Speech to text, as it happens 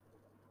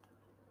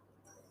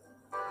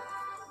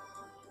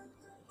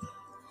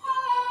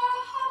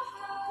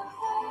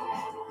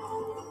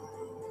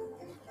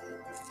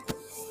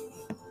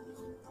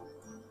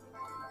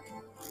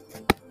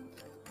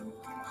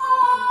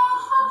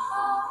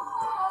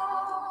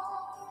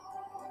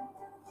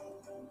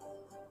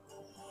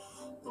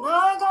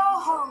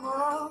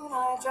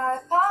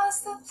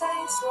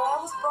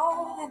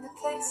in the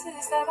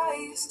places that I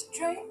used to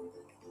dream.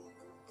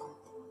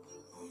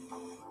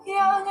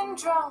 Young and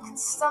drunk and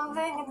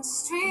stumbling in the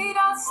street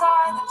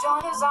outside the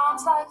joiner's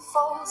arms like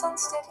foals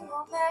unsteady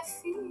on their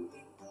feet.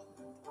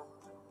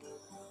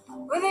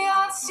 With the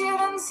art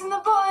students and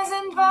the boys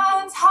in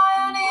bands,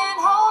 high on and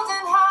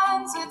holding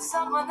hands with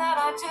someone that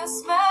I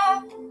just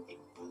met.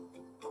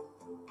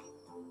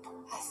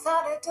 I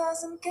thought it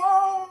doesn't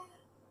get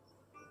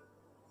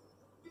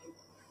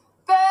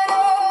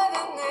better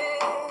than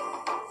this.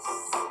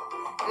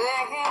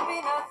 There can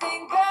be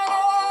nothing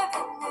better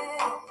than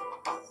this.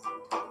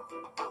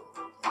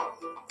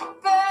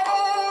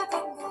 Better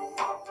than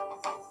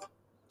this.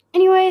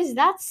 Anyways,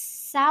 that's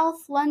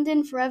South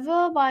London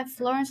Forever by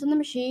Florence and the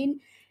Machine.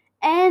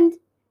 And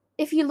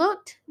if you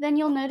looked, then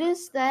you'll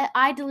notice that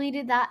I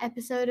deleted that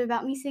episode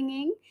about me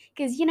singing.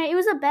 Because, it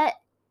was a bet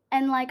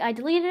and, I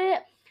deleted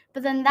it.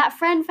 But then that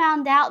friend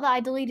found out that I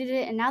deleted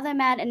it and now they're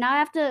mad. And now I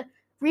have to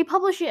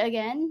republish it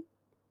again.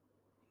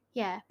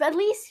 Yeah, but at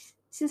least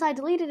since I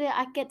deleted it,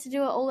 I get to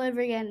do it all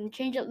over again and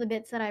change up the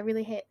bits that I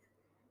really hit.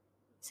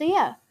 So,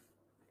 yeah.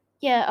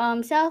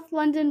 South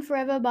London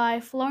Forever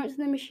by Florence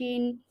and the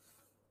Machine.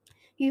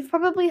 You've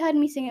probably heard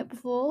me sing it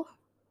before,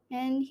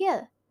 and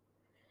yeah.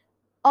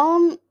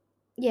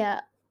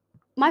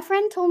 My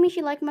friend told me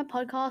she liked my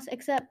podcast,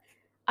 except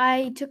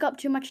I took up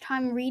too much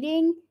time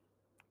reading,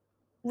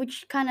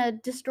 which kind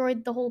of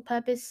destroyed the whole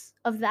purpose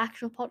of the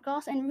actual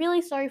podcast, and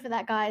really sorry for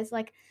that, guys.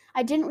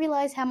 I didn't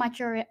realize how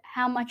much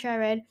I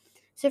read,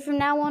 so from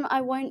now on,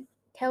 I won't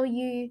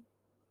read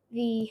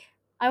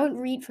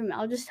from it.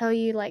 I'll just tell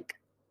you,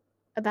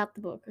 about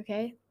the book,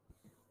 okay?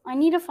 I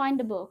need to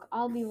find a book.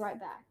 I'll be right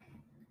back.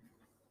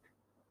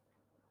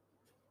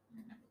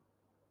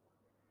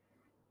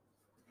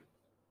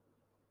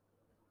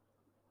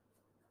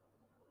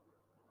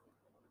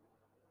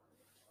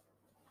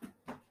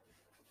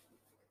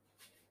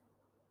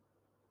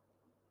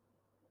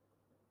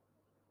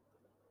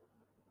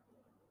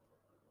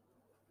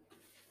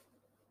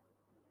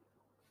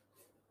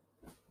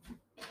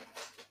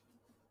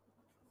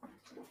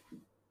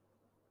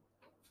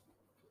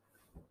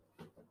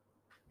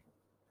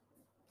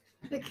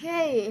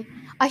 Okay,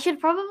 I should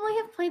probably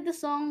have played the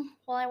song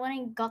while I went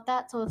and got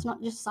that, so it's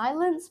not just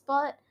silence,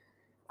 but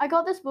I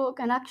got this book,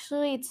 and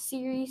actually it's a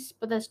series,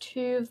 but there's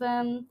 2 of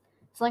them,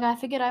 so I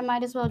figured I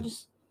might as well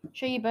just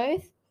show you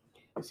both.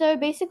 So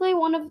basically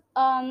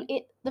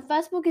the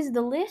first book is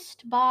The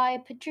List by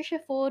Patricia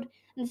Ford,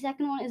 and the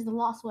second one is The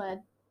Last Word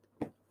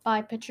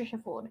by Patricia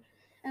Ford.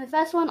 And the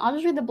first one, I'll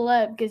just read the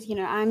blurb, because,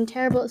 I'm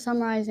terrible at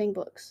summarizing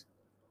books.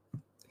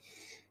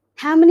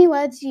 How many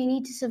words do you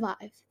need to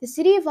survive? The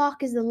city of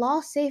Ark is the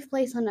last safe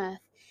place on Earth.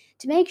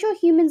 To make sure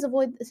humans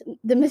avoid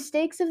the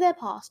mistakes of their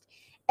past,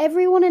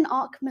 everyone in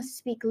Ark must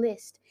speak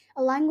List,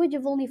 a language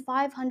of only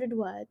 500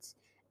 words.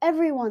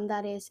 Everyone,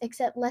 that is,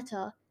 except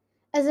Letta.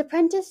 As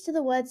apprentice to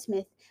the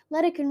wordsmith,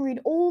 Letta can read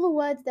all the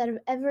words that have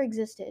ever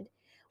existed.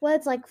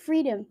 Words like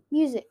freedom,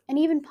 music, and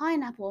even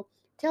pineapple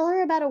tell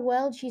her about a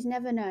world she's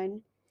never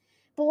known.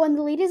 But when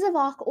the leaders of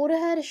Ark order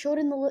her to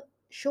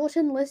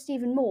shorten List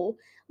even more,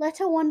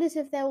 Letta wonders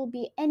if there will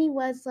be any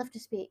words left to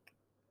speak.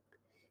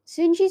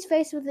 Soon she's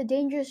faced with a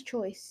dangerous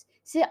choice: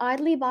 sit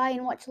idly by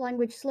and watch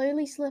language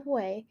slowly slip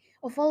away,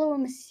 or follow a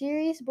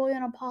mysterious boy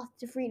on a path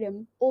to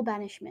freedom or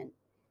banishment.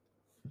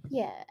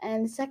 Yeah,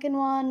 and the second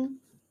one,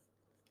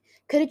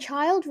 could a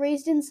child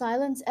raised in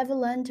silence ever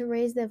learn to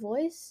raise their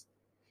voice?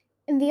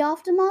 In the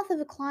aftermath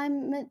of a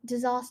climate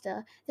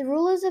disaster, the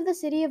rulers of the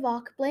city of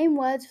Ark blame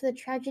words for the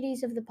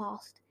tragedies of the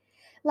past.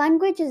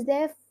 Language has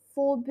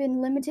therefore been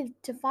limited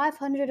to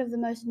 500 of the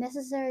most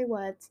necessary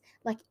words,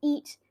 like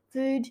eat,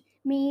 food,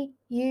 me,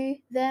 you,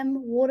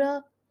 them,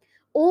 water.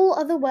 All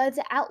other words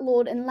are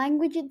outlawed and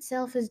language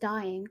itself is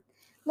dying.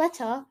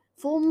 Letta,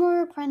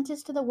 former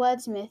apprentice to the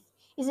wordsmith,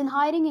 is in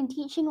hiding and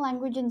teaching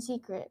language in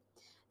secret.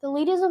 The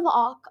leaders of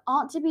Ark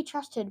aren't to be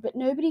trusted, but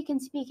nobody can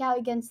speak out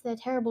against their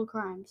terrible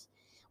crimes.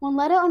 When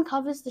Letta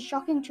uncovers the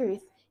shocking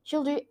truth,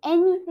 she'll do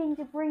anything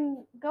to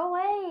bring... Go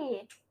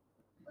away!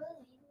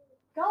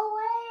 Go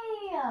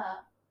away!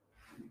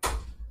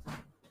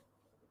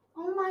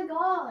 Oh my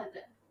god.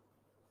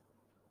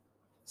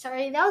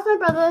 Sorry, that was my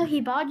brother.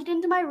 He barged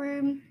into my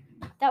room.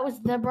 That was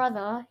the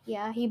brother.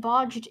 Yeah, he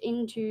barged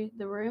into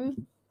the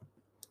room.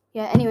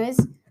 Yeah,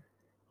 anyways.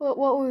 What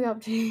were we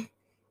up to?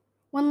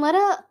 When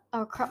Letta...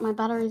 Oh crap, my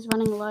battery's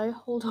running low.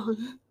 Hold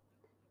on.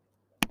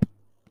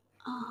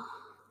 Oh.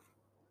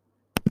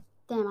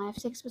 Damn, I have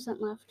 6%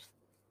 left.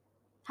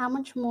 How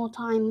much more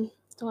time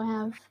do I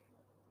have?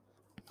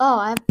 Oh,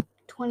 I have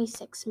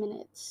 26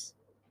 minutes.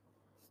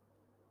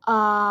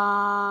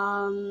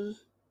 I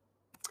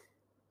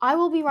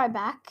will be right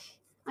back.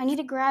 I need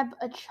to grab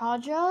a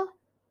charger.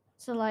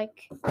 So,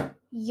 Okay,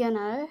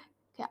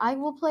 I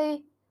will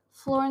play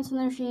Florence and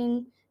the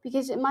Machine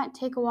because it might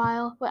take a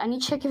while. Wait, I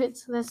need to check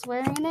if there's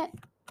swearing in it.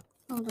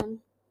 Hold on.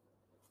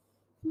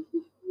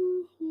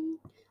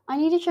 I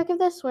need to check if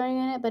there's swearing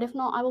in it, but if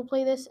not, I will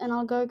play this and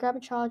I'll go grab a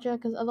charger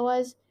because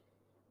otherwise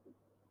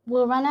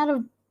we'll run out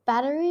of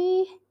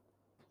battery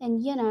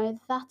and,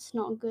 that's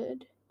not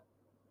good.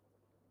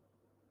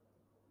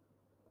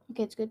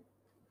 Okay, it's good.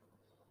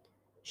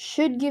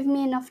 Should give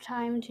me enough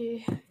time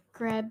to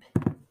grab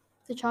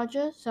the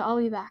charger, so I'll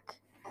be back.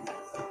 We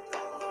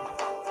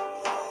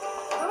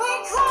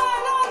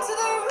climbed onto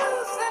the roof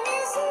of the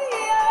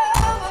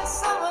museum, and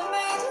someone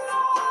made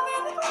love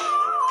in the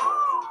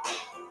ground.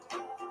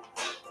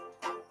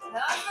 And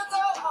I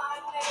forgot my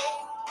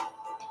name.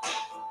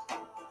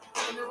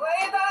 On the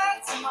way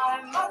back to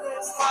my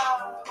mother's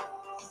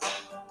house,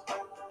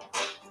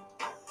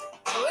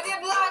 with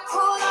your black cool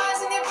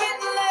eyes and your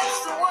bitten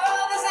lips, the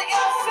world is at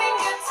your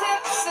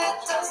fingertips. It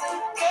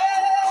doesn't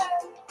get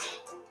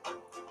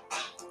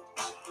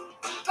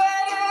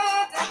better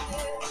than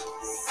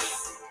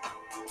this.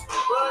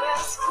 What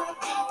else could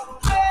be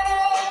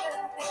better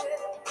than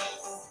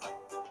this?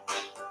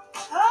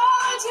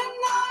 Oh,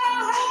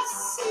 tonight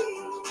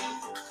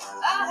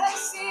I have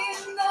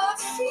seen the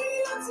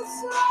fields of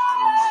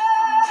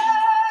flight,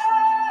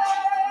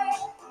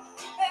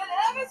 and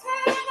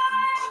everything I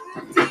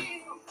ever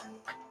did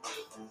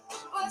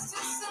was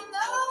just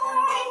another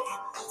way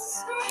to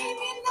scream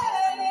your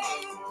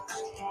name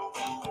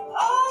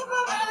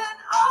over and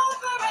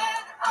over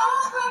and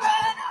over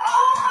and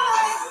over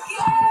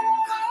again.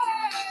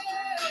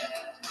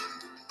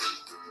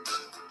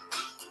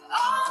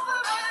 Over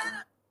and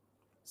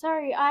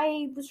Sorry,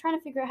 I was trying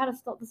to figure out how to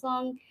stop the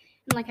song,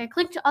 and like I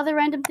clicked other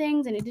random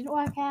things and it didn't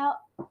work out.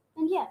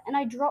 And yeah, and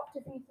I dropped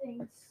a few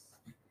things.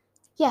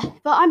 Yeah,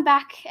 but I'm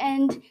back,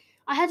 and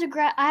I had to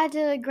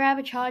grab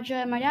a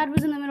charger. My dad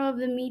was in the middle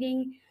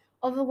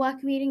of a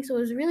work meeting, so it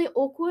was really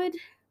awkward.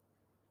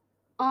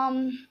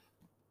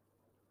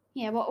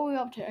 Yeah, what were we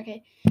up to?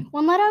 Okay.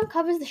 When Leto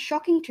uncovers the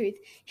shocking truth,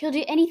 she'll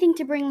do anything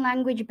to bring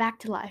language back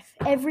to life.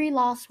 Every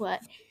last word.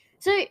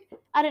 So,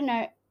 I don't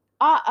know.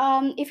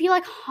 If you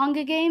like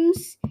Hunger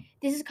Games,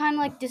 this is kind of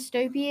like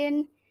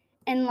dystopian,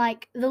 and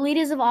like the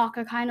leaders of Ark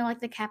are kind of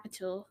like the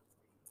capital,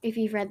 if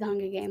you've read the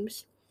Hunger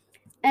Games.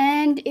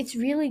 And it's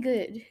really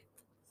good.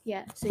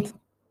 Yeah, so,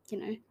 you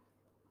know.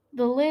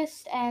 The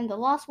List and The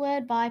Last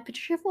Word by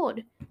Patricia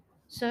Ford.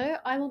 So,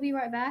 I will be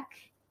right back.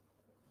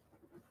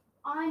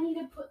 I need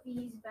to put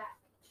these back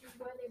to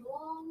where they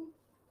belong.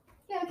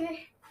 Yeah,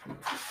 okay.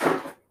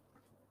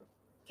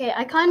 Okay,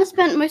 I kind of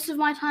spent most of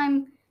my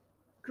time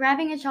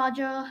grabbing a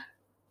charger,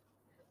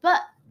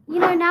 but, you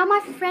know, now my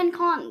friend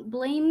can't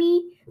blame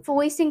me for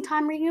wasting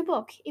time reading a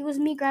book. It was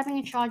me grabbing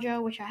a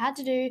charger, which I had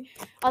to do.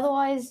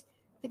 Otherwise,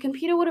 the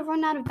computer would have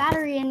run out of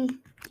battery and,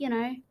 you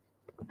know,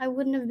 I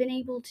wouldn't have been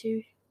able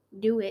to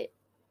do it.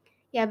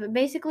 Yeah, but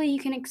basically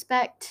you can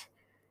expect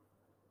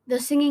the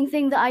singing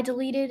thing that I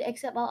deleted,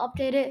 except I'll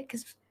update it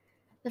because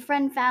the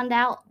friend found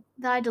out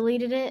that I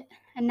deleted it,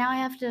 and now I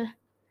have to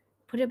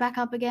put it back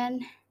up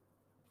again.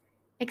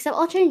 Except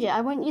I'll change it.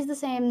 I won't use the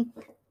same,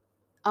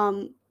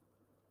 I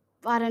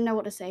don't know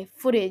what to say,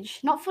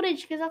 footage. Not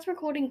footage, because that's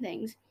recording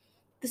things.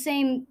 The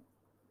same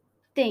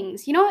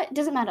things. You know what? It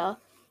doesn't matter.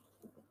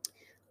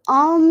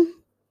 Our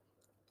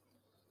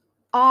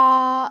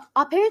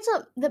parents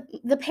are,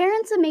 the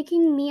parents are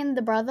making me and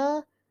the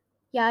brother,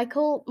 yeah, I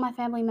call my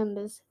family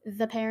members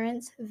the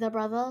parents, the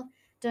brother,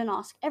 don't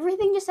ask.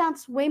 Everything just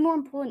sounds way more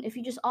important if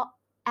you just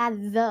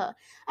add the.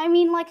 I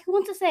mean, like, who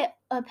wants to say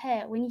a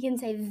pair when you can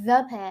say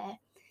the pair?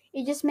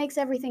 It just makes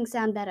everything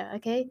sound better,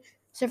 okay?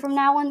 So from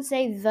now on,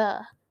 say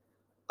the.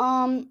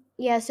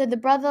 Yeah, so the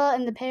brother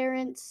and the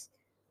parents,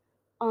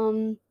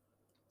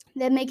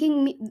 they're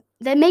making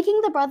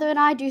the brother and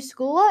I do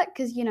schoolwork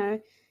because, you know,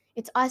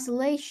 it's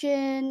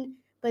isolation,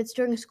 but it's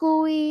during a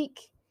school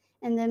week,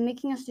 and they're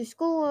making us do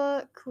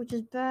schoolwork, which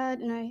is bad,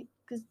 and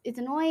because it's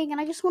annoying,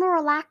 and I just want to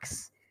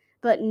relax.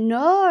 But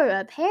no,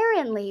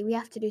 apparently we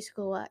have to do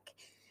schoolwork.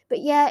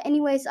 But yeah,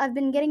 anyways, I've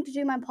been getting to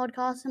do my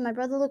podcast, and my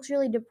brother looks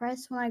really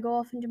depressed when I go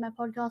off and do my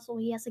podcast, or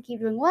he has to keep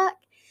doing work.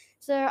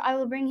 So I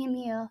will bring him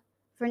here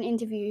for an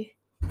interview.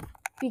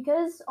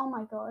 Because, oh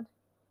my god.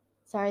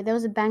 Sorry, there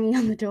was a banging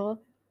on the door.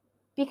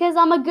 Because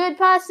I'm a good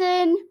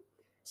person.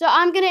 So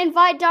I'm going to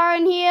invite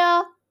Darren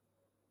here.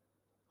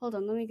 Hold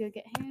on, let me go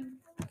get him.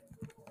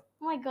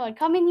 Oh my god,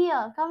 come in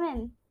here. Come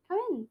in. Come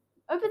in.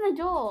 Open the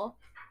door.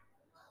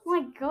 Oh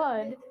my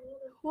god.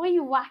 What are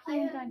you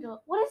whacking into my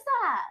door? What is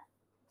that?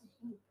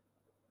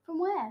 From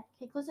where?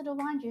 Okay, close the door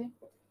behind you.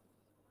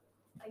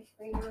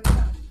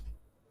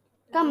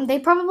 Come, they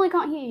probably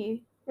can't hear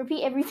you.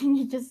 Repeat everything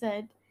you just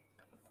said.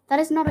 That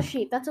is not a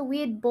sheep. That's a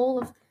weird ball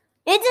of...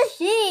 It's a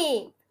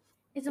sheep.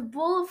 It's a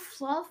ball of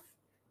fluff.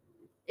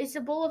 It's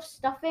a ball of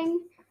stuffing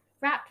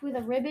wrapped with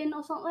a ribbon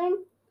or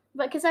something.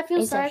 But because I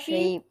feel sorry for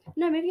you.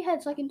 No, move your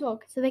head so I can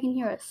talk, so they can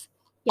hear us.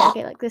 Yeah,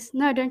 okay, like this.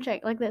 No, don't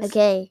shake, like this.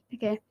 Okay.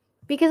 Okay.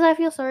 Because I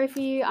feel sorry for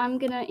you, I'm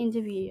gonna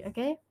interview you,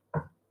 okay?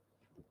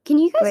 Can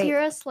you guys hear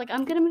us? Like,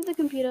 I'm gonna move the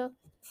computer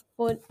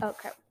forward. Oh,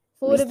 crap.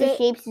 Forward a bit. Mr.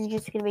 Sheeps is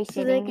just gonna be so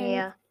sitting they can-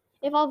 here.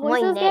 If our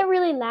voices get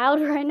really loud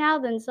right now,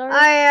 then sorry.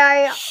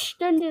 Shh,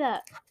 don't do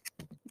that.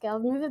 Okay, I'll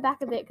move it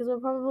back a bit because we're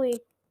probably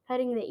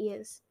hurting the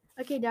ears.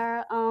 Okay,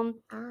 Dara,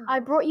 I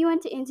brought you in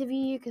to interview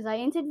you because I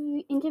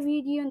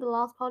interviewed you in the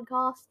last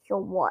podcast. So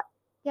what?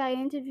 Yeah, I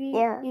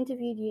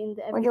interviewed you in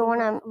the Would you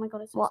wanna? Oh my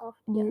god, it's so What? soft.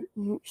 You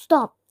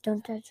stop.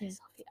 Don't touch it.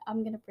 Sophie,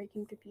 I'm gonna break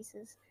him to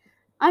pieces.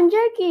 I'm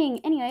joking.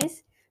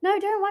 Anyways, no,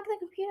 don't whack the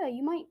computer.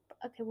 You might.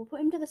 Okay, we'll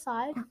put him to the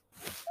side.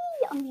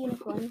 Eee, on the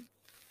unicorn.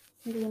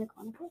 On the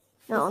unicorn. Okay.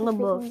 No, This on is the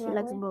facing books. the He right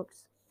likes way.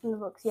 books. On the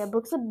books. Yeah,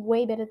 books are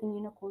way better than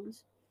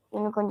unicorns.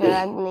 Unicorns are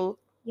ugly.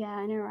 Yeah,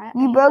 I know, right? I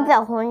You hate broke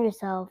that horn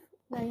yourself.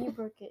 No, you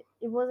broke it.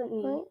 It wasn't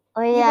me.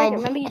 Oh You yeah, broke it.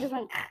 Remember, you just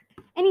went.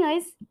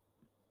 Anyways,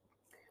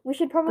 we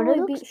should probably but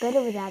it be. looks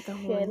better without the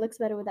Yeah, horn. it looks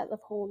better without the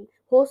horn.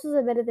 Horses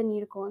are better than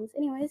unicorns.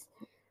 Anyways,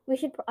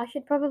 I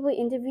should probably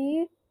interview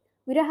you.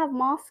 We don't have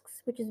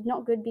masks, which is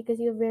not good because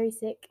you're very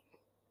sick.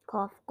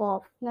 Cough,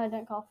 cough. No,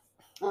 don't cough.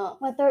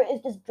 My throat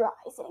is just dry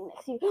sitting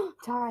next to you.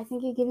 Tara, I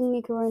think you're giving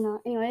me corona.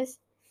 Anyways,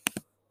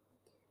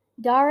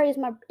 Dara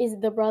is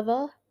the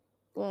brother.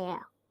 Yeah,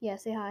 Yeah,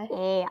 say hi.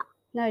 yeah.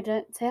 No,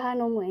 don't say hi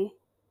normally.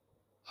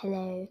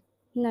 Hello.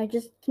 No,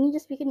 can you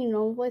just speak in your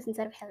normal voice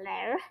instead of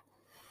hello?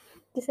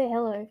 Just say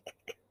hello.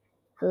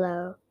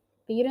 Hello.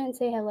 But you don't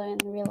say hello in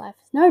real life.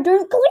 No,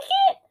 don't click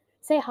it!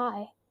 Say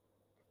hi.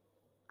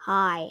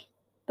 Hi.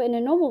 But in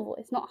a normal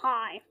voice, not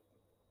hi.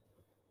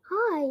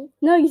 Hi.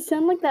 No, you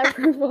sound like that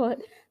robot.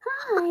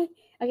 Hi.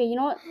 Okay, you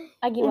know what?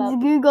 I give It's up.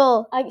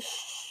 Google.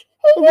 Shh.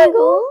 Hey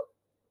Google.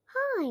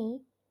 Hi.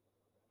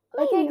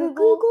 Okay, I'm your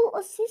Google. Google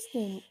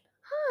Assistant.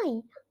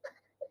 Hi.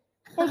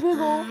 Hey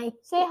Google, Hi.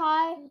 say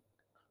hi.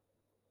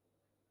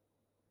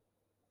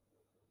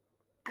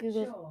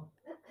 Google.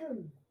 Sure.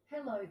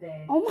 Hello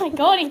there. Oh my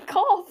god, he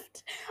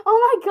coughed. Oh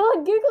my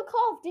god, Google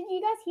coughed. Did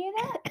you guys hear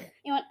that?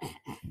 You went.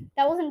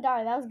 That wasn't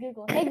Dara. That was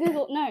Google. Hey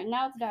Google. No,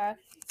 now it's Dara.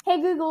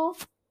 Hey Google,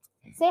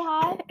 say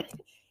hi.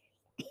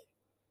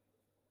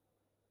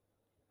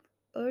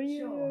 Sure.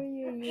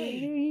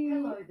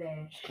 Hello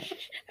there.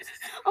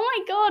 Oh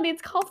my god,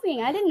 it's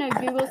coughing. I didn't know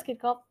Googles could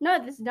cough.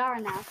 No, this is Dara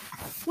now.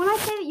 When I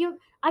say that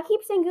I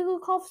keep saying Google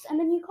coughs and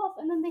then you cough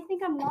and then they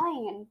think I'm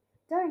lying and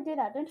don't do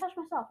that. Don't touch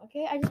my stuff,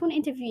 okay? I just want to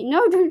interview you.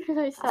 No, don't touch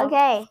my stuff.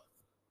 Okay.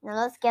 Now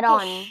let's get Okay,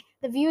 on. shh.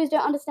 The viewers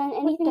don't understand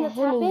anything What that's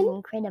the hell happened.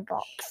 is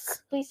Incredibox?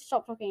 Please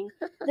stop talking.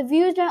 The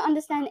viewers don't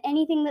understand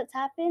anything that's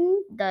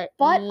happened. The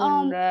But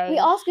email. we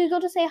asked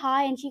Google to say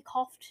hi and she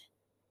coughed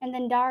and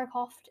then Dara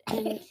coughed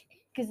and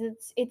because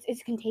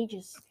it's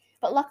contagious.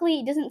 But luckily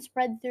it doesn't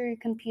spread through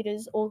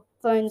computers or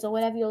phones or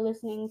whatever you're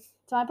listening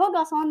to my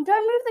podcast on.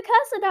 Don't move the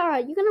cursor, Dara.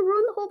 You're gonna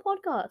ruin the whole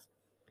podcast.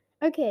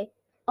 Okay.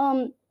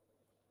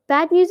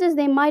 Bad news is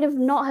they might have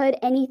not heard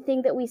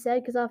anything that we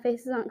said because our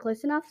faces aren't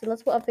close enough. So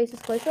let's put our faces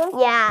closer.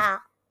 Yeah.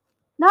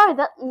 No,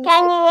 that.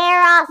 Can you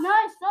hear us? No,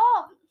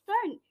 stop!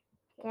 Don't.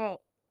 Okay.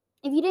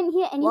 If you didn't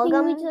hear anything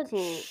Welcome we said,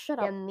 to shut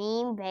the up.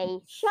 meme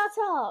base. Shut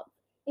up.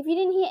 If you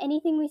didn't hear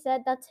anything we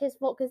said, that's his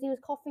fault because he was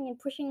coughing and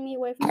pushing me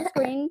away from the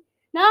screen.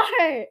 No!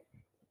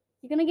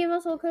 You're gonna give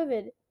us all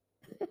COVID.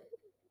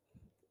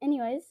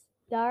 Anyways,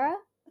 Dara,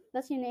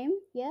 that's your name?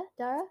 Yeah,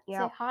 Dara?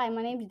 Yeah. Say hi,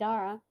 my name's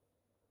Dara.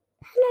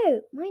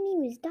 Hello, my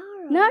name is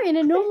Dara. No, in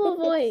a normal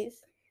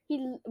voice.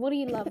 What do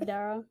you love,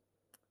 Dara?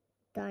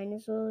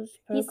 Dinosaurs.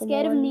 Pokemon. He's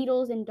scared of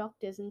needles and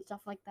doctors and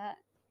stuff like that.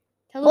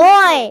 Tell him the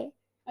truth.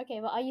 Boy! Okay,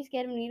 but are you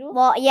scared of needles?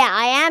 Well, yeah,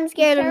 I am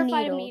scared He's of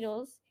terrified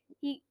needles. of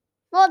needles.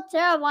 Not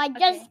terrified,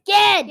 just Okay.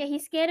 scared. Yeah,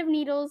 he's scared of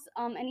needles,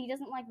 and he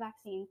doesn't like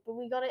vaccines, but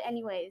we got it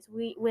anyways.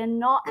 We're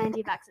not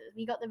anti-vaxxers.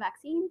 We got the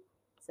vaccine,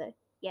 so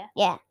Yeah.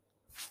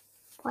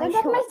 don't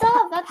touch my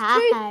stuff. That's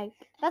truth.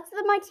 That's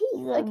my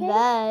teeth. Okay. Okay.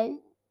 Bad.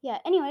 Yeah.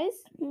 Anyways,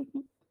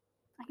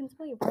 I can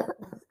smell your breath.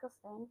 It's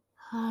disgusting.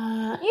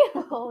 no.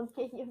 Ew!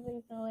 Take your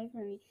face away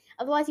from me.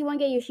 Otherwise, you won't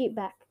get your sheep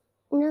back.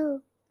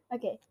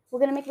 Okay, we're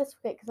gonna make this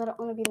quick because I don't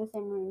want to be in the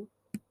same room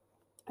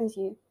as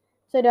you.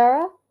 So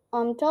Dara,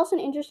 tell us an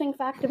interesting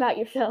fact about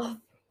yourself.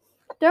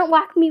 Don't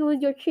whack me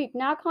with your cheek.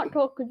 Now I can't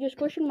talk because you're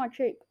squishing my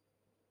cheek.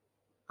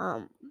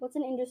 What's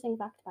an interesting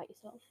fact about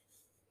yourself?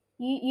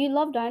 You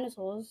love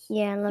dinosaurs.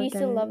 Yeah, I love Do you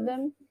still love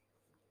dinosaurs.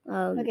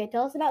 them? Okay,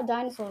 tell us about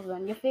dinosaurs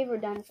then. Your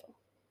favorite dinosaur.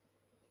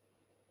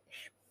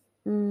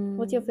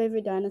 What's your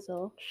favorite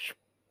dinosaur?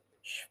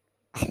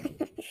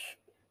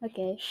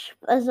 Okay.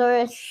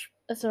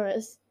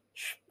 Asaurus.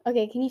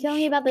 Okay, can you tell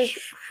me about the?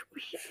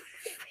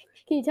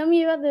 Can you tell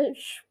me about the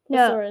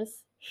No. Asaurus?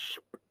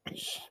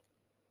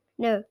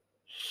 No.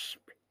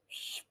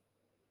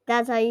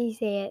 That's how you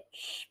say it.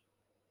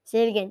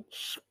 Say it again.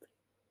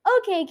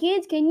 Okay,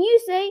 kids, can you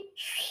say?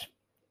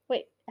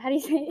 Wait, how do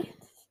you say it?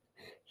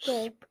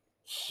 Okay.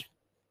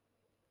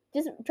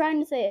 Just trying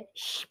to say it.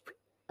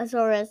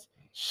 Asaurus.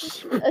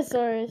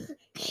 Asaurus.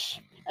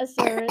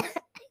 Asaurus.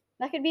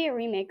 That could be a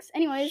remix.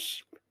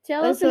 Anyways,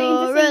 tell us an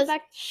interesting Asaurus.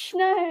 fact.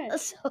 No.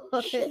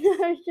 Asaurus.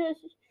 No, shush.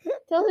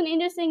 Tell us an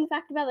interesting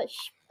fact about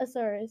the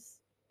Asaurus.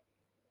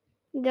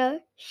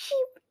 The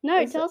sheep.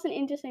 No, tell us an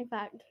interesting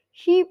fact.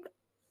 Sheep.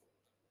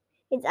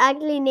 It's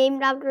actually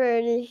named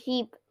after the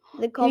sheep.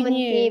 The common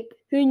sheep.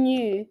 Who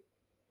knew?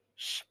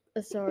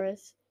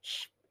 Asaurus.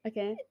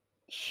 Okay.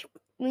 Sheep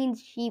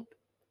means sheep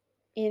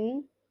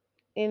In.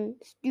 in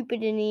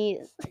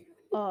Stupidinese.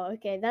 Oh,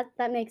 okay.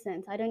 That makes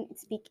sense. I don't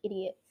speak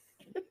idiot.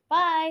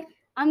 Bye.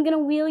 I'm gonna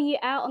wheel you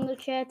out on the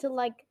chair to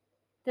like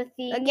the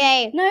thing.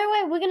 Okay. No,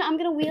 wait. I'm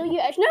gonna wheel you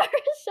out. No,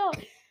 stop.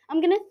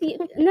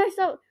 No,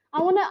 stop.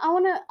 I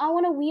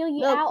wanna wheel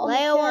you Look, out on the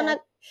Leo wanna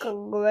chair.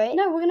 great.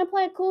 No, we're gonna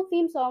play a cool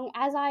theme song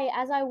as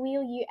I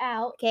wheel you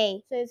out.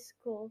 Okay. So it's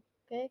cool.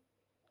 Okay.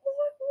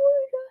 What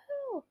the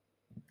hell?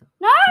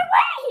 No,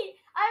 wait!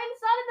 I haven't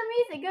started the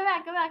music. Go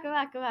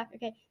back.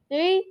 Okay.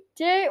 3,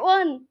 2,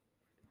 1.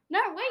 No,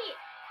 wait.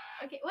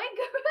 Okay, wait,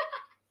 go back.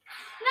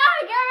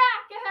 No, go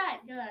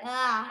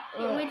back.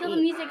 Okay, wait till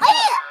the music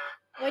starts.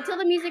 Wait till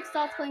the music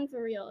starts playing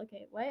for real.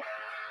 Okay, wait.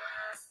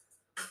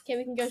 Okay,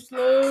 we can go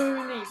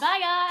slowly. Bye,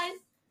 guys.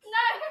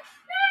 No.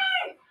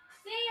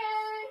 See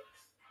you.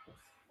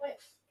 Wait. Okay,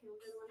 we'll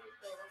go to one of these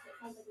doors. It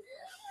sounds like it's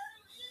there.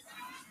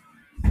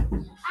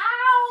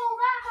 Ow!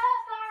 That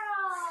hurt,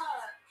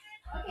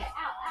 Sarah. Okay,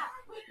 ow.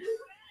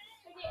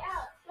 Okay,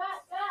 ow.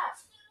 Back.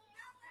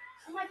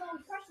 Oh my god, we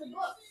crushed the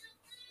book.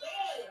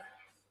 Yay.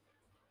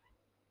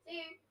 See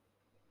you.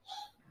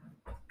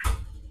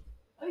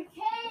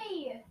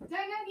 Okay. Don't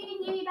know if you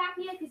can hear me back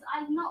here because I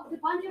knocked a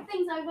bunch of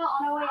things over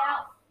on our way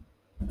out.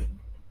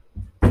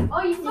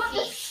 Oh, you forgot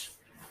the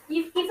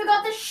you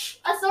forgot the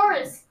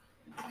asaurus.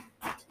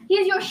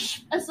 Here's your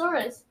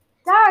asaurus.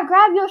 Dara,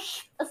 grab your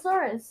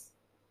asaurus.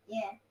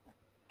 Yeah.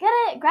 Get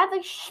it. Grab the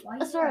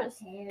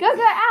asaurus. Go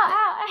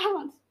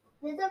out.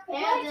 There's a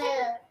pear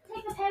there.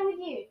 Take the pen with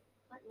you.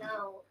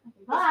 No.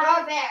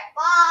 Bye. Bear.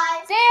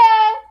 Bye. See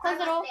ya. Close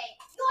the door.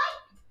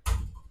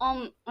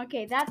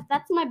 Okay,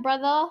 that's my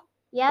brother.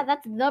 Yeah,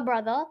 that's the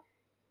brother.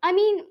 I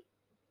mean,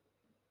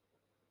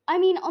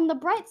 on the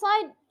bright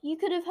side, you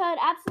could have heard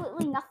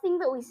absolutely nothing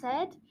that we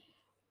said.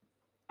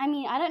 I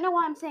mean, I don't know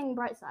why I'm saying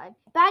bright side.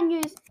 Bad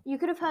news, you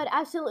could have heard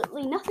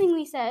absolutely nothing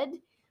we said,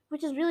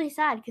 which is really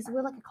sad because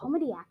we're like a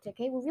comedy act,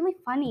 okay? We're really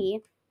funny.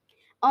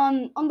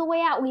 On the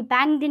way out, we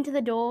banged into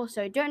the door,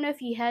 so don't know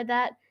if you heard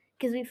that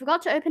because we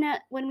forgot to open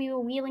it when we were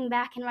wheeling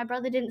back, and my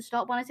brother didn't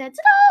stop when I said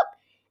stop,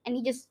 and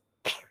he just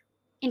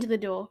into the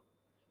door.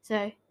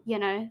 So,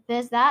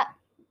 there's that.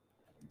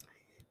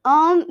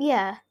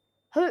 Yeah.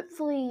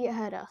 Hopefully you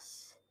heard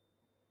us.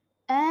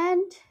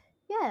 And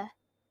yeah.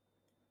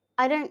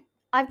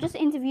 I've just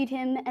interviewed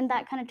him and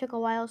that kind of took a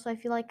while, so I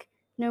feel like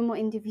no more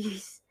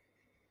interviews.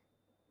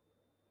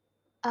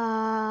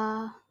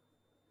 What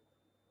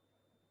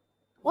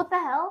the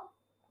hell?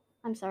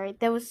 I'm sorry.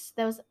 There was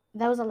a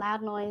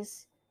loud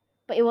noise,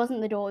 but it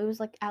wasn't the door. It was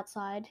like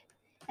outside.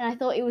 And I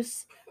thought it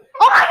was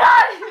Oh my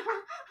god!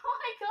 Oh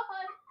my god,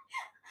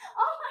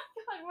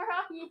 where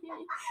are you?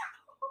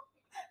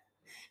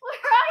 Where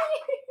are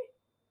you?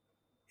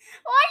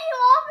 Why are you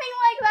laughing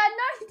like that?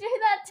 Don't do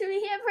that to me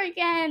ever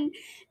again.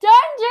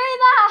 Don't do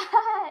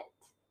that.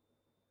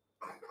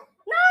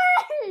 No.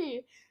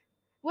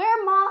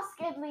 Wear a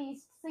mask at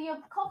least, so your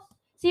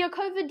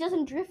COVID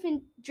doesn't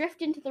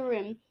drift into the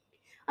room.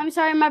 I'm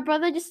sorry, my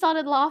brother just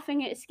started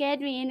laughing. It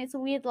scared me, and it's a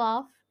weird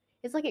laugh.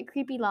 It's like a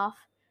creepy laugh.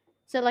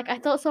 So like I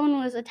thought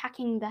someone was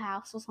attacking the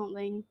house or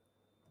something.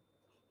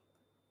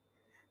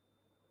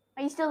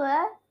 Are you still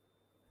there?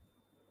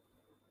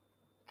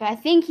 Okay, I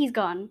think he's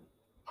gone.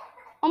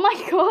 Oh my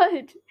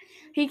god.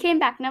 He came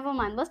back. Never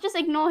mind. Let's just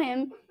ignore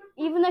him,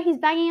 even though he's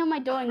banging on my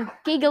door and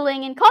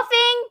giggling and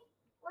coughing.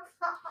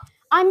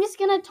 I'm just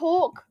gonna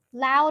talk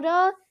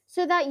louder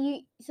so that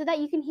you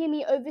can hear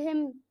me over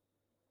him.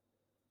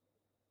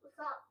 What's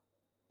up?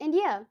 And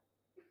yeah.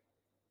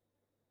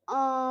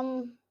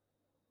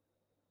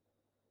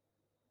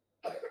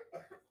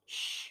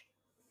 Shh.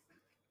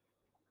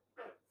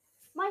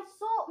 My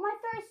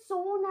throat's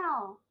sore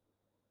now.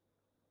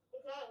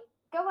 Okay.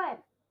 Go ahead.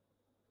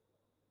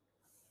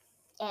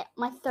 Yeah,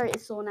 my throat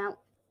is sore now.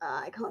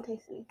 I can't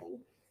taste anything.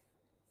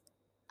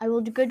 I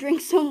will go drink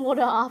some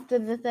water after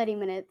the 30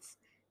 minutes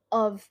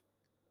of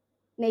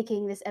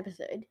making this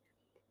episode.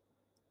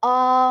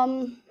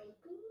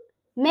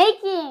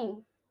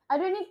 Making. I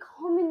don't need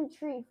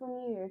commentary from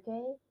you,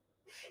 okay?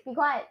 Be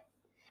quiet.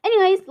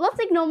 Anyways, let's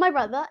ignore my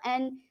brother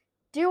and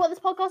do what this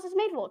podcast is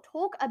made for.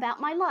 Talk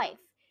about my life.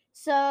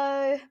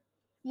 So,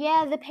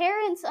 yeah, the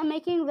parents are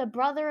making the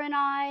brother and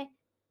I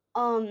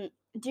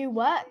do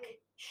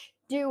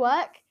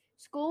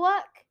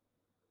schoolwork.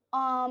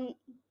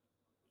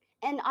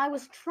 And I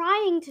was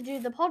trying to do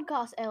the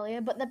podcast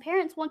earlier, but the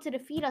parents wanted to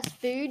feed us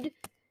food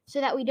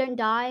so that we don't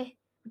die,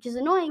 which is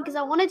annoying because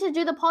I wanted to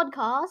do the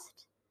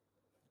podcast.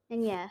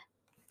 And yeah.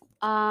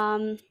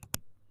 I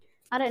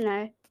don't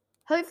know.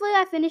 Hopefully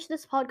I finish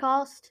this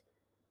podcast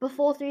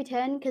before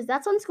 3:10 because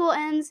that's when school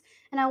ends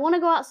and I want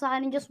to go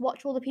outside and just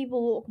watch all the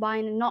people walk by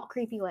in a not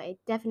creepy way.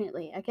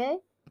 Definitely,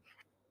 okay?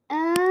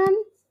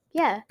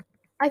 Yeah.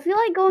 I feel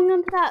like going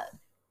on to that.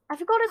 I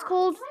forgot what it's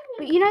called,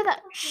 but you know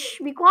that. Shh,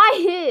 be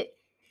quiet.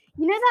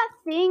 You know that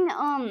thing.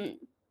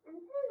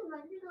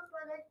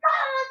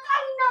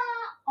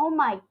 Oh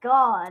my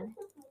god.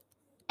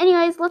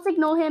 Anyways, let's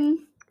ignore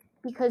him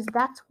because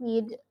that's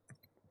weird.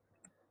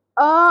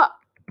 I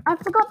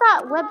forgot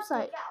that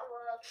website.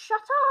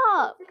 Shut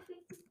up.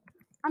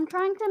 I'm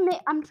trying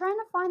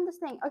to find this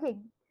thing. Okay.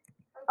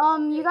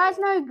 You guys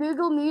know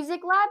Google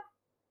Music Lab?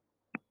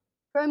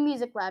 Chrome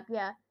Music Lab,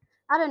 yeah.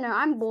 I don't know,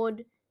 I'm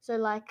bored, so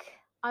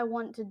like I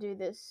want to do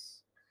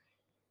this.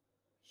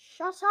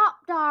 Shut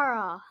up,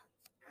 Dara.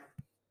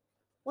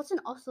 What's an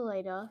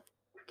oscillator?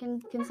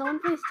 Can someone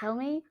please tell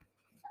me?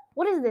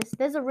 What is this?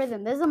 There's a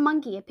rhythm. There's a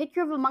monkey. A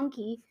picture of a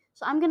monkey.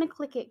 So I'm gonna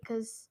click it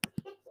because.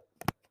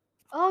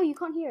 Oh, you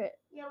can't hear it.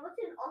 Yeah, what's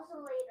an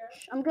oscillator?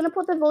 I'm gonna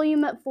put the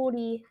volume at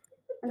 40,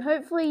 and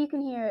hopefully you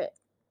can hear it.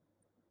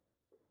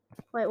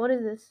 Wait, what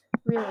is this?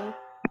 Really?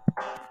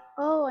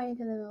 Oh, I need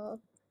to know.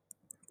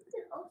 What's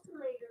an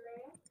oscillator,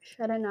 man?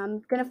 I don't know. I'm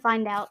gonna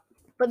find out.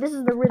 But this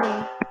is the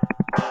rhythm.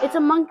 It's a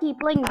monkey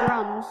playing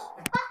drums.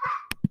 What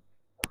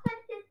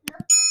is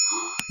nothing?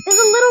 There's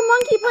a little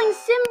monkey playing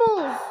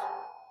cymbals.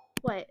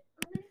 Wait.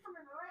 I'm gonna come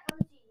in, alright? I'm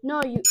gonna see.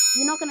 No,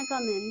 you're not gonna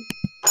come in.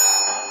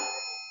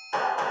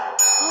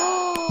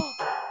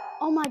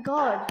 Oh my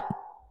god.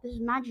 This is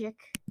magic.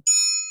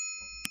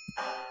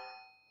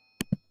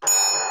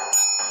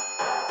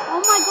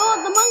 Oh my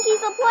god, the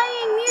monkeys are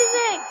playing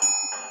music!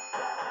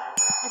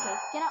 Okay,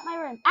 get out my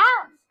room.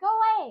 Alex, go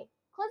away!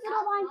 Close the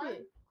door behind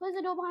you. Close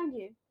the door behind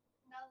you.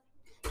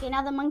 Okay,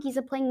 now the monkeys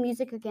are playing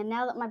music again,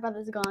 now that my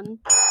brother's gone.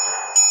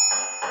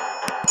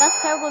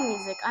 That's terrible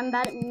music. I'm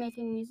bad at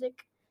making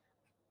music.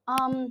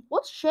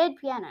 What's shared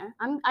piano?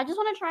 I just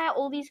want to try out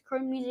all these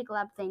Chrome Music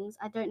Lab things.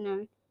 I don't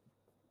know.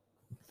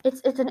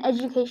 It's an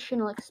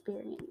educational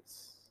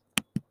experience.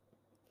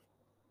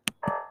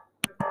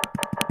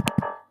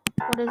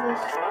 What is this?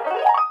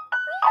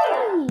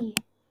 Hey!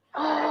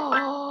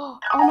 Oh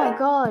my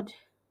god.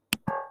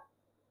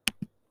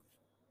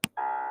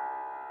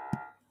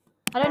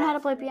 I don't know how to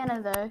play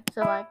piano though,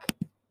 so like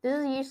this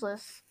is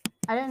useless.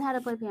 I don't know how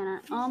to play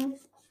piano.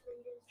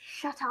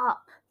 Shut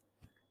up.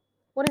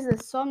 What is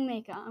this?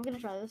 Songmaker. I'm gonna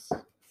try this.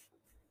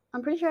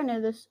 I'm pretty sure I know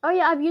this. Oh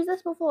yeah, I've used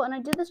this before and I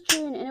did this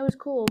tune and it was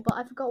cool, but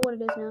I forgot what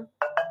it is now.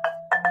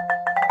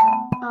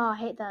 Oh, I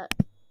hate that.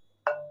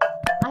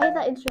 I hate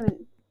that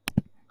instrument.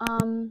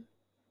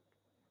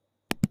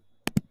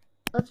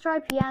 Let's try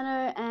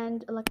piano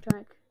and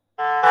electronic.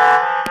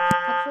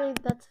 Actually,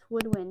 that's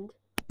woodwind.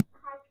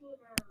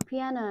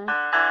 Piano.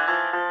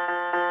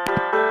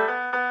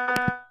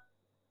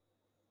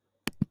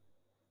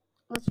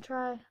 Let's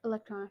try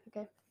electronic,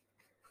 okay.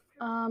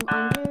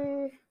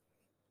 Undo.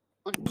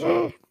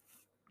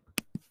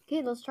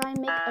 Okay, let's try and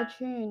make a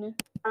tune.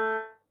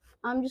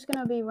 I'm just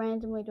gonna be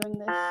randomly doing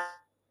this.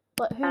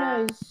 But who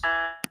knows?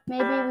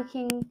 Maybe we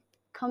can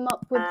come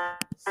up with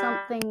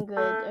something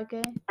good,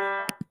 okay?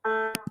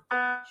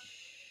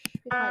 Shh,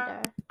 be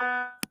quiet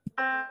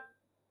there.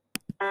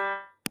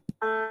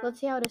 Let's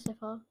see how it is so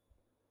far.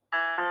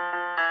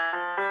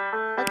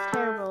 That's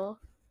terrible.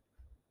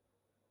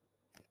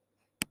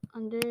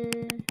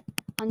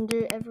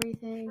 Undo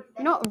everything.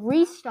 You know what?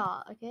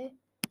 Restart, okay?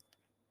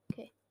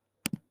 Okay.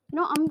 You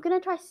know what? I'm gonna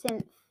try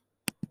synth.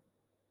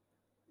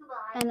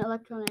 And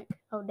electronic.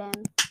 Oh,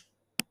 damn.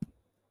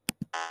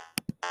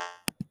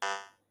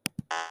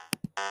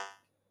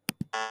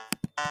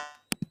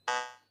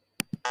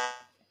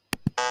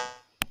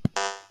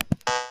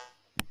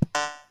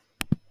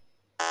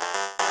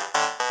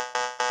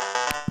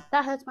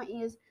 That hurts my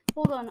ears.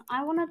 Hold on.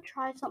 I want to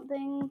try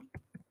something.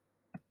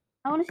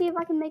 I want to see if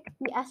I can make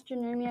the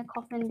Astronomia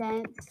coffin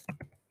dance.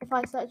 If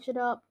I search it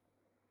up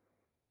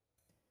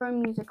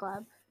from Music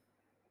Lab.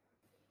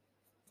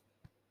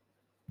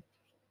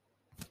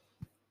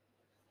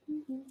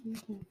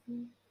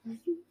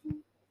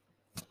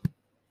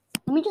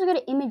 Let me just go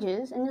to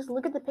images and just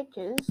look at the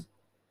pictures.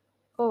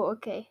 Oh,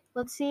 okay.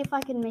 Let's see if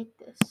I can make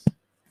this.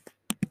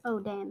 Oh,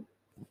 damn.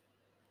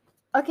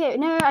 Okay,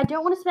 no, I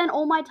don't want to spend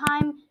all my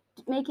time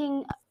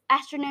making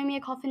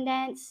Astronomia coffin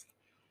dance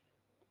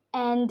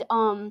and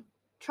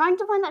trying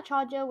to find that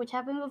charger, which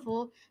happened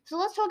before. So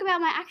let's talk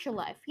about my actual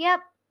life. Yep.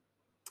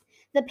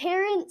 The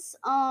parents,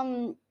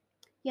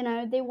 you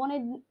know,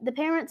 the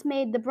parents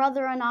made the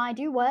brother and I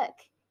do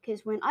work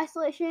because we're in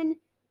isolation.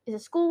 It's a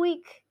school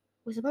week.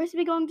 We're supposed to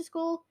be going to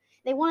school.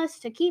 They want us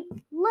to keep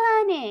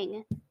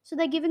learning. So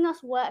they're giving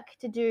us work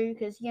to do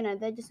because, you know,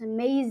 they're just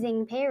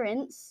amazing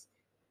parents.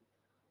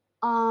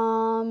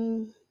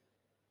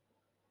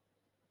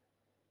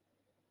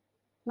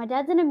 My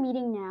dad's in a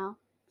meeting now.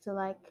 So,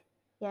 like,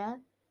 yeah.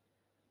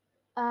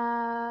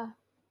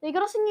 They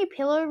got us a new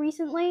pillow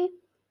recently.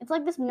 It's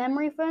like this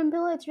memory foam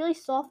pillow. It's really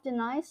soft and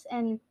nice.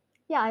 And,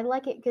 yeah, I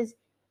like it because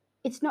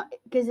it's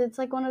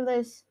like one of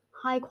those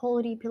high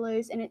quality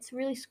pillows and it's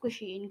really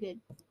squishy and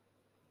good.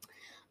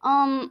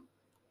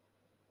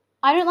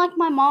 I don't like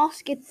my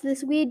mask. It's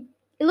this weird.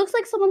 It looks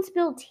like someone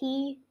spilled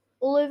tea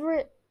all over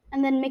it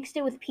and then mixed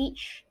it with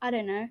peach. I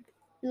don't know.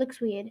 It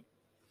looks weird.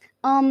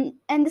 And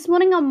this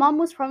morning our mum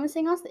was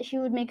promising us that she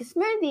would make a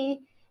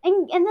smoothie,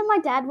 and then my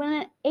dad went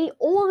and ate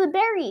all the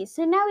berries.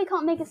 So now we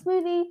can't make a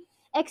smoothie.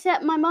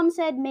 Except my mum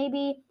said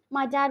maybe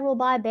my dad will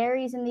buy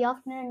berries in the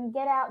afternoon.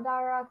 Get out,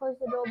 Dara. Close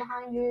the door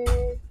behind you.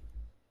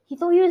 He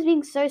thought he was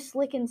being so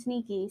slick and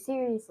sneaky.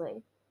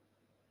 Seriously.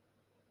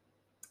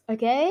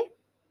 Okay?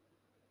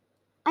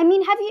 I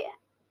mean,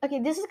 okay,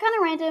 this is kind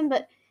of random,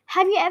 but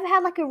have you ever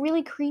had like a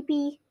really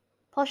creepy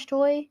plush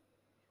toy?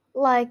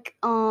 Like,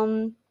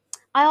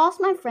 I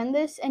asked my friend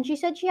this and she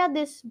said she had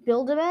this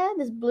Build-A-Bear,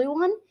 this blue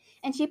one,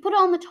 and she put it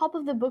on the top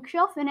of the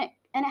bookshelf and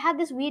and it had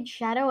this weird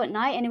shadow at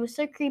night, and it was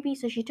so creepy,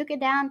 so she took it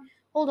down.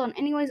 Hold on.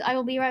 Anyways, I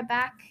will be right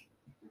back.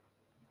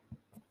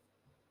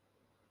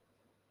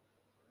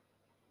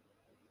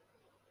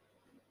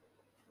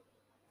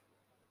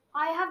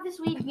 I have this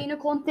weird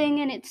unicorn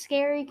thing, and it's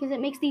scary because it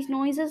makes these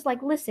noises.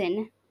 Like,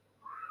 listen.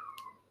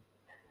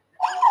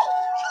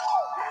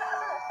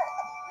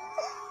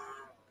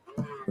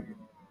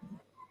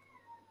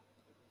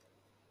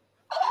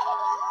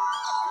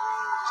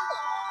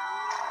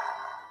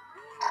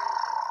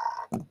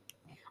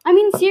 I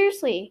mean,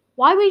 seriously,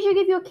 why would you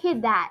give your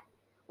kid that?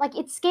 Like,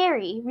 it's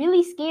scary,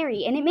 really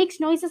scary, and it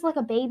makes noises like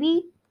a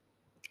baby,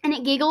 and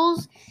it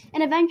giggles,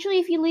 and eventually,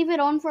 if you leave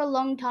it on for a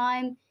long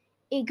time,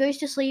 it goes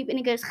to sleep, and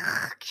it goes,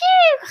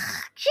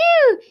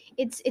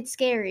 it's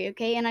scary,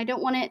 okay? And I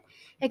don't want it,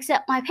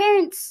 except my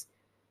parents,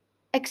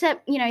 it's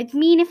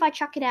mean if I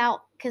chuck it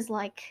out, because,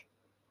 like,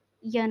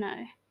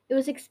 it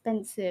was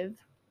expensive.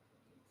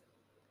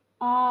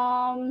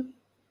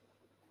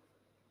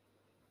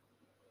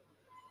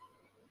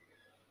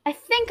 I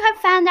think I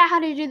found out how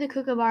to do the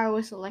kookaburra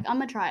whistle. Like, I'm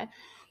gonna try.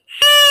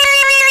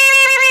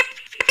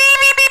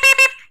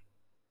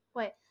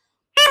 Wait.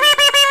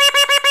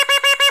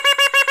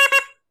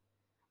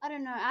 I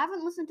don't know. I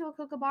haven't listened to a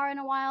kookaburra in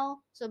a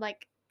while, so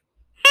like.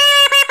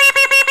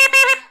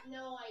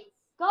 Noise.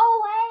 Go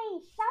away!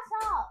 Shut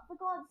up! For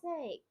God's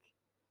sake.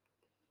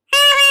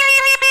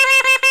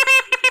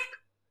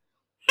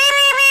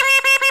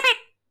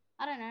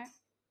 I don't know.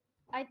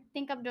 I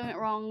think I'm doing it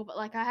wrong, but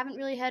like I haven't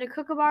really heard a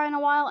kookaburra in a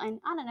while, and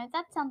I don't know,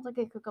 that sounds like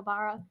a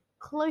kookaburra.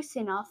 Close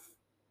enough.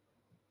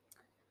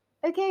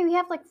 Okay, we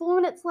have like 4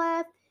 minutes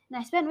left, and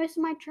I spent most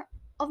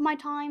of my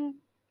time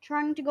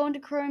trying to go into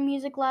Chrome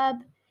Music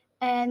Lab,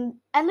 and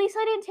at least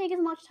I didn't take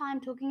as much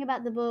time talking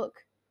about the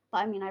book. But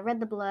I mean, I read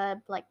the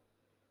blurb like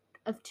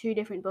of 2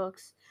 different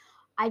books.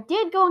 I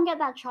did go and get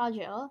that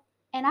charger,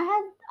 and I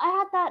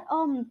had that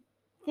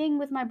thing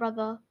with my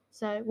brother.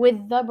 So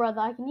with the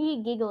brother, I can hear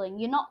you giggling.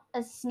 You're not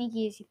as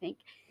sneaky as you think.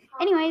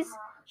 Anyways,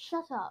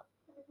 shut up.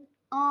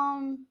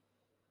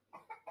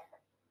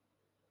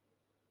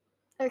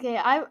 Okay,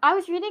 I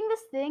was reading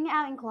this thing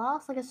out in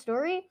class, like a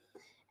story,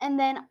 and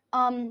then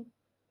I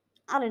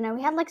don't know,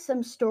 we had like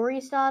some story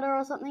starter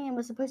or something, and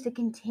we're supposed to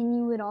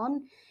continue it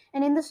on.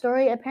 And in the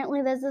story,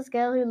 apparently there's this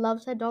girl who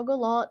loves her dog a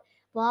lot,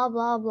 blah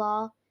blah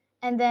blah,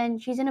 and then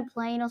she's in a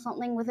plane or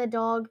something with her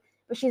dog,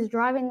 but she's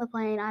driving the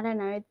plane. I don't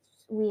know,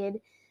 it's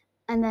weird.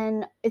 And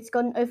then it's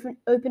got an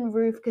open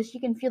roof because she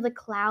can feel the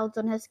clouds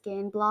on her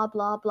skin, blah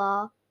blah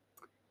blah.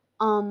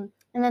 And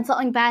then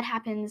something bad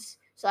happens.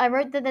 So I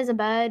wrote that there's a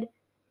bird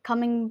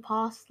coming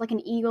past, like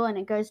an eagle, and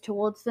it goes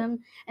towards them.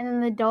 And then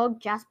the dog,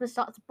 Jasper,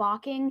 starts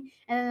barking.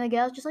 And then the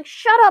girl's just like,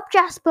 shut up,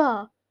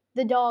 Jasper!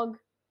 The dog.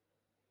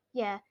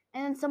 Yeah.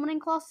 And then someone in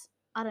class,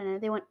 I don't know,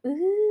 they went,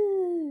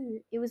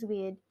 ooh. It was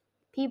weird.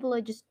 People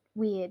are just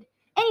weird.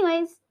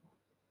 Anyways,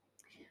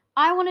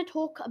 I want to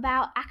talk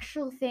about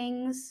actual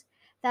things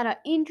that are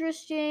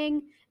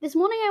interesting. This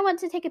morning I went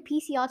to take a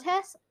PCR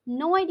test.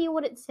 No idea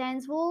what it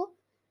stands for.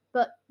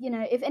 But,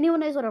 if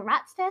anyone knows what a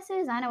RATS test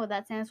is, I know what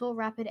that stands for,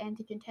 rapid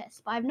antigen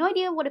test. But I have no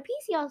idea what a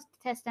PCR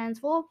test stands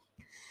for.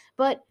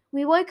 But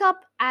we woke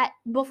up at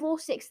before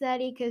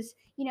 6:30 because,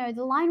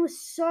 the line was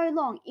so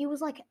long. It was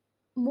like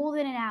more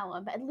than an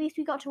hour. But at least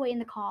we got to wait in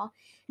the car,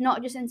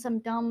 not just in some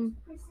dumb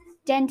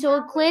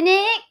dental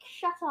clinic.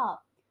 Shut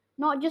up.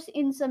 Not just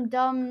in some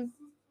dumb...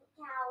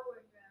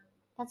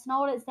 That's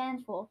not what it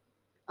stands for.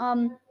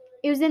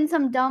 It was in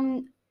some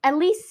dumb... At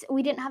least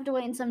we didn't have to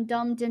wait in some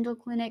dumb dental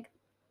clinic.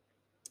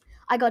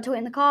 I got to wait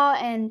in the car,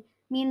 and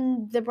me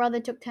and the brother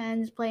took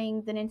turns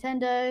playing the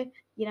Nintendo,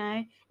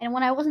 And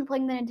when I wasn't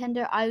playing the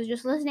Nintendo, I was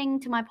just listening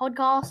to my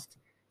podcast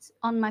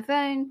on my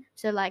phone.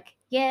 So, like,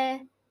 yeah,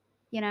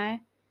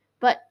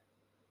 But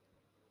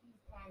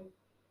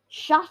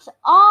shut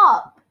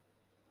up!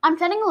 I'm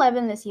turning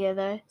 11 this year,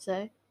 though,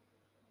 so...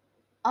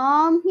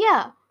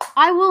 yeah.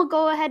 I will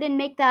go ahead and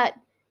make that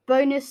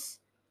bonus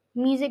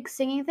music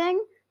singing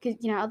thing, because,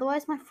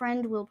 otherwise my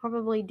friend will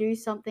probably do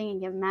something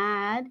and get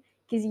mad.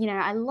 Because,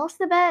 I lost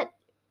the bet.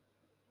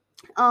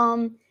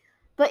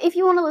 But if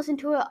you want to listen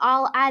to it,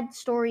 I'll add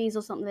stories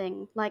or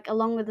something, like,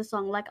 along with the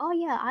song. Like, oh,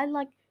 yeah, I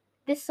like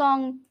this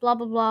song, blah,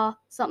 blah, blah,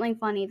 something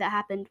funny that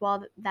happened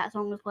while that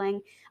song was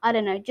playing. I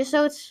don't know, just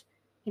so it's,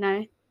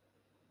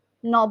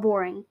 not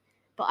boring.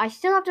 But I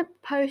still have to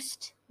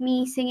post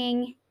me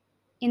singing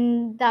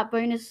in that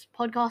bonus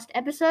podcast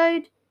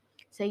episode.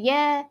 So,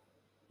 yeah,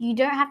 you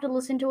don't have to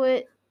listen to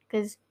it,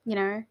 because,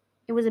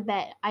 it was a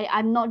bet.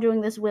 I'm not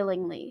doing this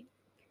willingly.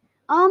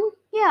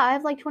 Yeah, I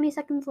have like 20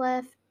 seconds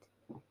left.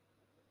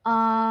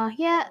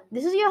 Yeah,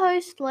 this is your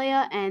host,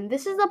 Leia, and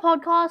this is the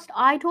podcast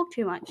I Talk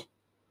Too Much.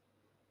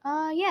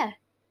 Yeah,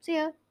 see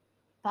ya.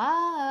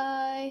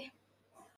 Bye.